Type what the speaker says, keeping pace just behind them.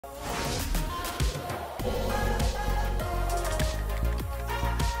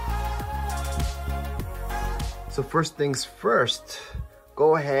So first things first,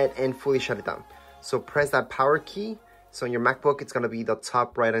 go ahead and fully shut it down. So press that power key. So on your MacBook, it's gonna be the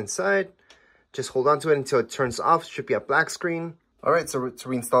top right hand side. Just hold on to it until it turns off. It should be a black screen. All right, so to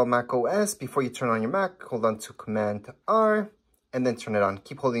reinstall macOS, before you turn on your Mac, hold on to Command R and then turn it on.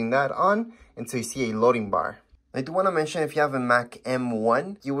 Keep holding that on until you see a loading bar. I do want to mention, if you have a Mac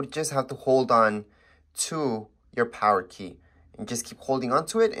M1, you would just have to hold on to your power key and just keep holding on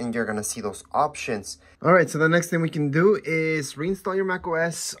to it, and you're gonna see those options. All right, so the next thing we can do is reinstall your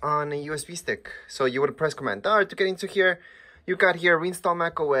macOS on a USB stick. So you would press Command R to get into here. You got here reinstall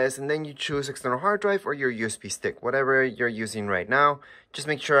macOS, and then you choose external hard drive or your USB stick, whatever you're using right now. Just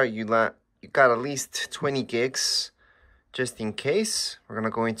make sure you got at least 20 gigs, just in case. We're gonna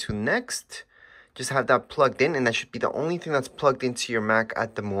go into next. Just have that plugged in, and that should be the only thing that's plugged into your Mac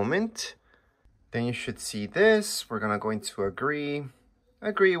at the moment. Then you should see this. We're gonna go into agree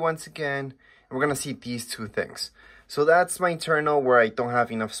once again, and we're gonna see these two things. So that's my internal where I don't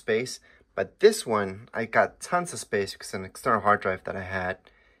have enough space, but this one, I got tons of space because it's an external hard drive that I had,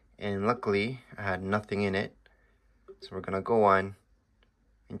 and luckily I had nothing in it. So we're gonna go on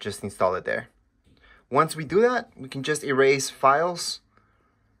and just install it there. Once we do that, we can just erase files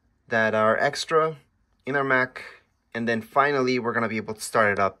that are extra in our Mac, and then finally we're gonna be able to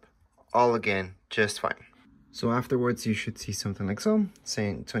start it up all again just fine. So afterwards you should see something like so,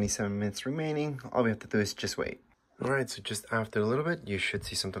 saying 27 minutes remaining. All we have to do is just wait. All right, so just after a little bit you should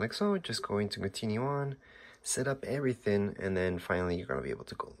see something like so. Just going to continue on, set up everything, and then finally you're gonna be able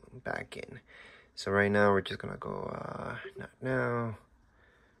to go back in. So right now we're just gonna go not now.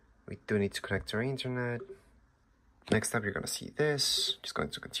 We do need to connect to our internet. Next up, you're gonna see this. Just going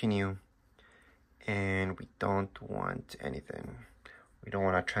to continue, and we don't want anything. We don't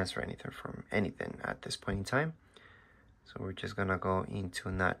want to transfer anything from anything at this point in time. So we're just gonna go into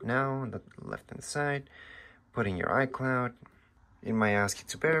not now on the left hand side, put in your iCloud. It might ask you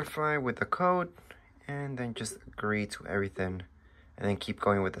to verify with the code, and then just agree to everything, and then keep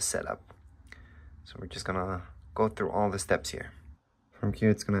going with the setup. So we're just gonna go through all the steps here. From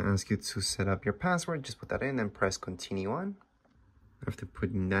here, it's gonna ask you to set up your password. Just put that in and press continue on. After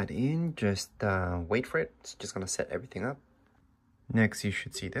putting that in, just wait for it. It's just gonna set everything up. Next, you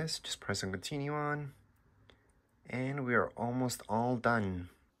should see this. Just press and continue on. And we are almost all done.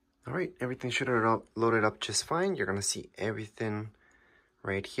 All right, everything should have loaded up just fine. You're gonna see everything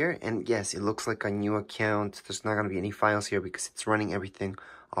right here. And yes, it looks like a new account. There's not gonna be any files here because it's running everything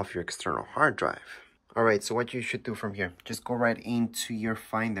off your external hard drive. All right, so what you should do from here, just go right into your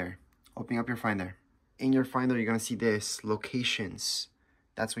Finder. Open up your Finder. In your Finder, you're gonna see this, locations.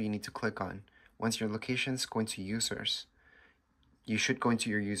 That's what you need to click on. Once your locations, go into users. You should go into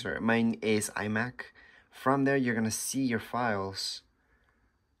your user. Mine is iMac. From there, you're gonna see your files.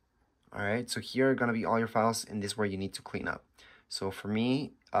 All right, so here are gonna be all your files, and this is where you need to clean up. So for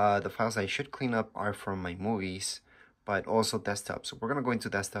me, the files I should clean up are from my movies, but also desktop. So we're gonna go into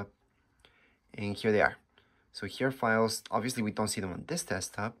desktop, and here they are. So here are files. Obviously, we don't see them on this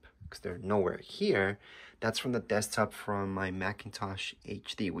desktop because they're nowhere here. That's from the desktop from my Macintosh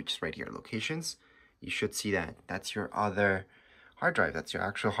HD, which is right here, locations. You should see that. That's your other hard drive. That's your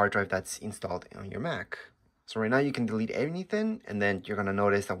actual hard drive that's installed on your Mac. So right now you can delete anything, and then you're gonna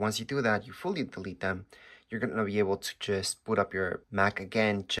notice that once you do that, you fully delete them, you're gonna be able to just boot up your Mac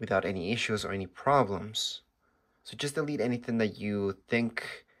again without any issues or any problems. So just delete anything that you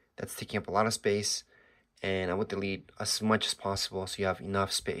think that's taking up a lot of space, and I would delete as much as possible so you have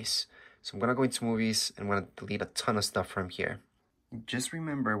enough space. So I'm gonna go into movies, and I'm gonna delete a ton of stuff from here. Just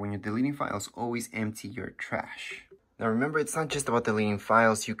remember, when you're deleting files, always empty your trash. Now remember, it's not just about deleting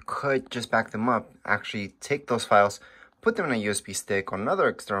files. You could just back them up. Actually take those files, put them in a USB stick or another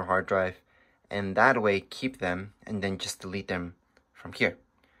external hard drive, and that way keep them, and then just delete them from here.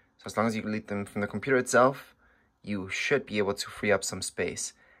 So as long as you delete them from the computer itself, you should be able to free up some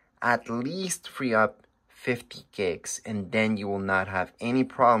space. At least free up 50 gigs, and then you will not have any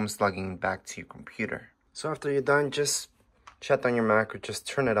problems logging back to your computer. So after you're done, just shut down your Mac or just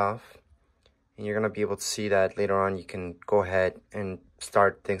turn it off. And you're going to be able to see that later on you can go ahead and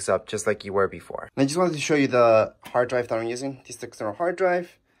start things up just like you were before. And I just wanted to show you the hard drive that I'm using. This external hard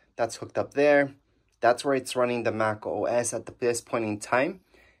drive that's hooked up there. That's where it's running the Mac OS at this point in time.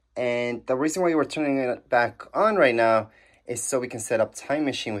 And the reason why we're turning it back on right now is so we can set up Time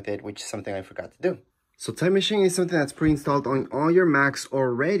Machine with it, which is something I forgot to do. So Time Machine is something that's pre-installed on all your Macs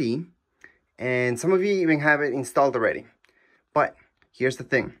already. And some of you even have it installed already. But here's the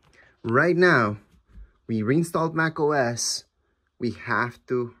thing. Right now, we reinstalled macOS. We have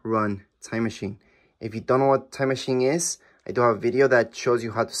to run Time Machine. If you don't know what Time Machine is, I do have a video that shows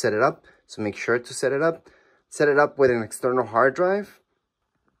you how to set it up. So make sure to set it up. set it up with an external hard drive.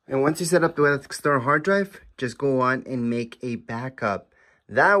 And once you set up with an external hard drive, just go on and make a backup.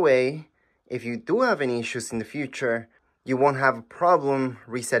 That way, if you do have any issues in the future, you won't have a problem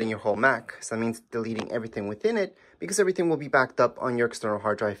resetting your whole Mac. So that means deleting everything within it, because everything will be backed up on your external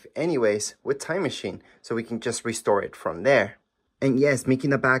hard drive anyways with Time Machine. So we can just restore it from there. And yes, making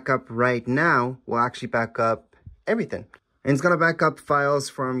the backup right now will actually back up everything. And it's going to back up files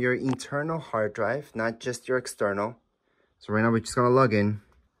from your internal hard drive, not just your external. So right now we're just going to log in.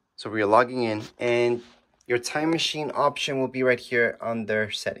 So we're logging in, and your Time Machine option will be right here under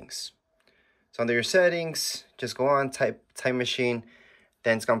settings. So under your settings, just go on, type Time Machine,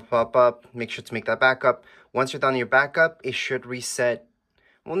 then it's going to pop up. Make sure to make that backup. Once you're done your backup, it should reset.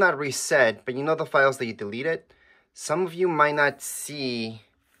 Well, not reset, but you know the files that you deleted? Some of you might not see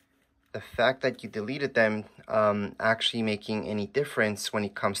the fact that you deleted them actually making any difference when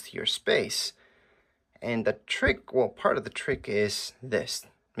it comes to your space. And the trick, well, part of the trick is this,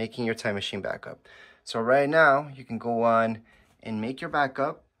 making your Time Machine backup. So right now, you can go on and make your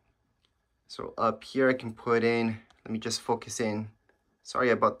backup. So up here, I can put in, let me just focus in. Sorry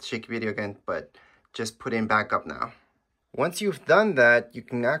about the shaky video again, but just put in backup now. Once you've done that, you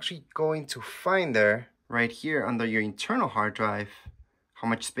can actually go into Finder right here under your internal hard drive, how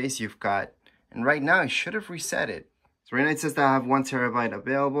much space you've got. And right now, it should have reset it. So right now it says that I have 1 terabyte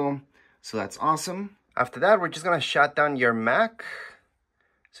available. So that's awesome. After that, we're just gonna shut down your Mac.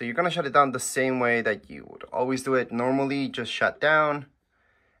 So you're gonna shut it down the same way that you would always do it. Normally, just shut down.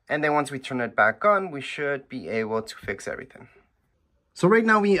 And then once we turn it back on, we should be able to fix everything. So right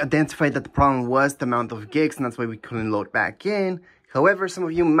now we identified that the problem was the amount of gigs, and that's why we couldn't load back in. However, some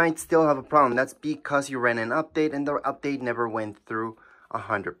of you might still have a problem. That's because you ran an update and the update never went through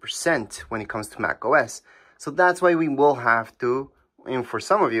 100% when it comes to macOS. So that's why we will have to, and for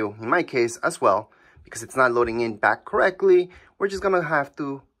some of you, in my case as well, because it's not loading in back correctly, we're just gonna have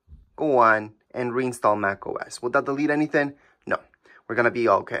to go on and reinstall macOS. Will that delete anything? No, we're gonna be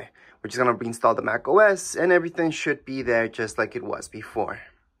okay. We're just gonna reinstall the macOS and everything should be there just like it was before.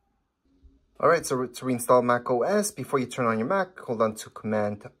 Alright, so to reinstall macOS, before you turn on your Mac, hold on to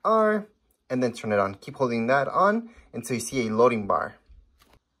Command R and then turn it on. Keep holding that on until you see a loading bar.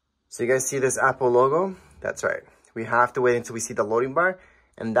 So you guys see this Apple logo? That's right. We have to wait until we see the loading bar,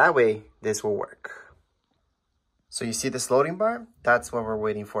 and that way this will work. So you see this loading bar? That's what we're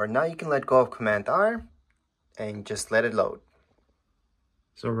waiting for. Now you can let go of Command R and just let it load.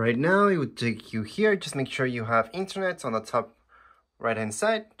 So right now it would take you here. Just make sure you have internet on the top right hand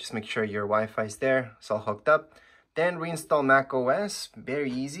side. Just make sure your Wi-Fi is there. It's all hooked up. Then reinstall macOS.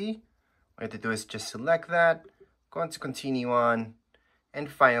 Very easy. What you have to do is just select that. Go on to continue on. And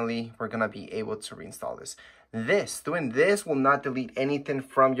finally, we're going to be able to reinstall this. Doing this will not delete anything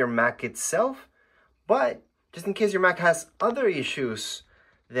from your Mac itself. But just in case your Mac has other issues,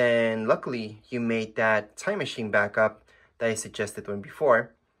 then luckily you made that Time Machine backup that I suggested doing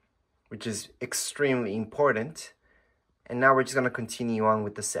before, which is extremely important. And now we're just going to continue on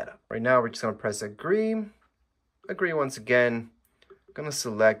with the setup. Right now, we're just going to press agree. Agree once again. I'm going to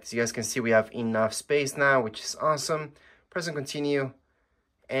select. As you guys can see, we have enough space now, which is awesome. Press and continue.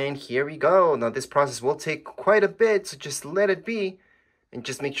 And here we go. Now, this process will take quite a bit, so just let it be. And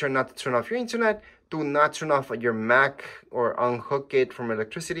just make sure not to turn off your internet. Do not turn off your Mac or unhook it from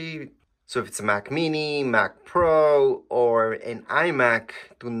electricity. So if it's a Mac Mini, Mac Pro, or an iMac,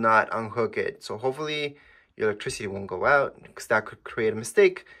 do not unhook it. So hopefully your electricity won't go out, because that could create a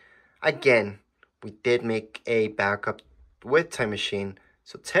mistake. Again, we did make a backup with Time Machine.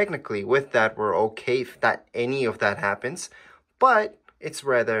 So technically with that, we're okay if any of that happens. But it's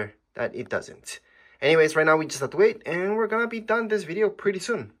rather that it doesn't. Anyways, right now we just have to wait, and we're gonna be done this video pretty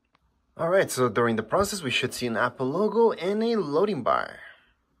soon. Alright, so during the process, we should see an Apple logo and a loading bar.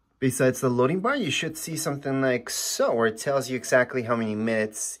 Besides the loading bar, you should see something like so, where it tells you exactly how many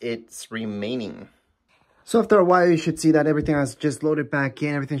minutes it's remaining. So after a while, you should see that everything has just loaded back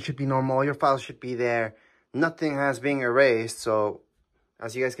in. Everything should be normal. Your files should be there. Nothing has been erased. So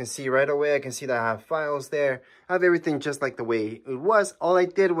as you guys can see right away, I can see that I have files there. I have everything just like the way it was. All I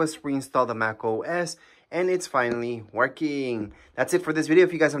did was reinstall the macOS, and it's finally working. That's it for this video.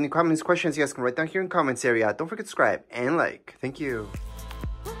 If you guys have any comments, questions, you guys can write down here in the comments area. Don't forget to subscribe and like. Thank you.